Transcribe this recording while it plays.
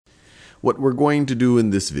What we're going to do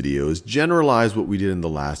in this video is generalize what we did in the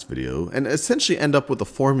last video and essentially end up with a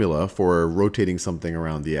formula for rotating something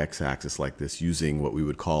around the x-axis like this using what we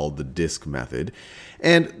would call the disk method.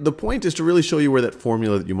 And the point is to really show you where that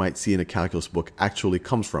formula that you might see in a calculus book actually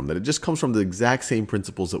comes from, that it just comes from the exact same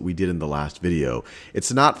principles that we did in the last video.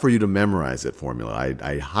 It's not for you to memorize that formula.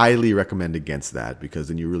 I highly recommend against that because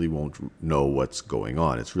then you really won't know what's going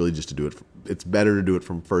on. It's really just to do it. It's better to do it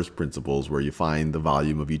from first principles where you find the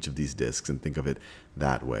volume of each of these disks and think of it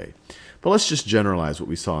that way. But let's just generalize what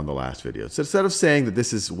we saw in the last video. So instead of saying that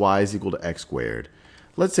this is y is equal to x squared,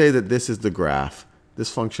 let's say that this is the graph,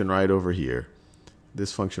 this function right over here,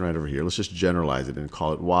 this function right over here. Let's just generalize it and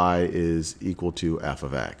call it y is equal to f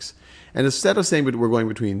of x. And instead of saying we're going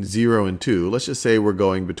between 0 and 2, let's just say we're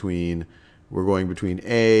going between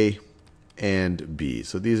a and b.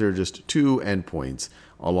 So these are just two endpoints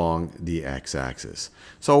along the x-axis.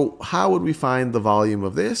 So how would we find the volume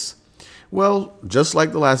of this? Well, just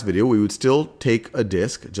like the last video, we would still take a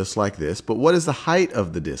disk just like this. But what is the height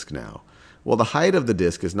of the disk now? Well, the height of the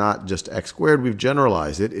disk is not just x squared. We've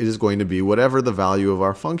generalized it. It is going to be whatever the value of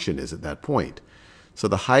our function is at that point. So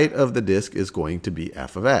the height of the disk is going to be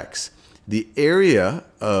f of x. The area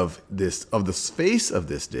of the space of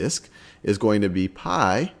this disk is going to be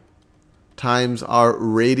pi times our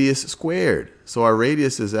radius squared. So our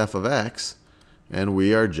radius is f of x, and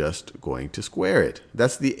we are just going to square it.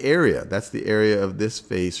 That's the area. That's the area of this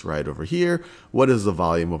face right over here. What is the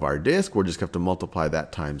volume of our disk? We're just going to have to multiply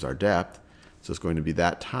that times our depth. So it's going to be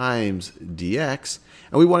that times dx.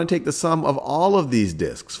 And we want to take the sum of all of these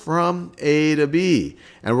disks from A to B.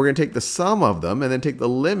 And we're going to take the sum of them and then take the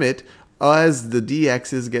limit as the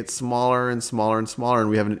dx's get smaller and smaller and smaller, and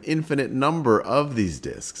we have an infinite number of these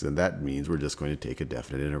disks, and that means we're just going to take a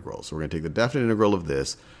definite integral. So we're going to take the definite integral of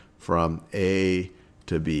this from A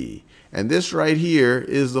to B. And this right here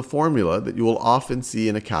is the formula that you will often see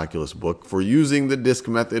in a calculus book for using the disk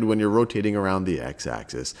method when you're rotating around the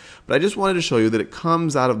x-axis. But I just wanted to show you that it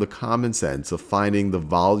comes out of the common sense of finding the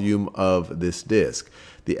volume of this disk.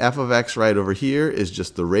 The f of x right over here is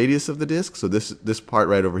just the radius of the disk. So this part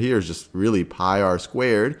right over here is just really pi r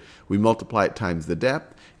squared. We multiply it times the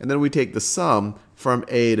depth. And then we take the sum from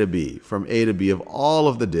A to B. From A to B of all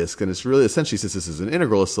of the disks. And it's really essentially, since this is an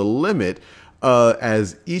integral, it's the limit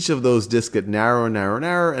as each of those disks get narrower and narrower and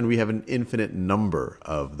narrower. And we have an infinite number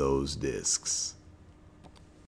of those disks.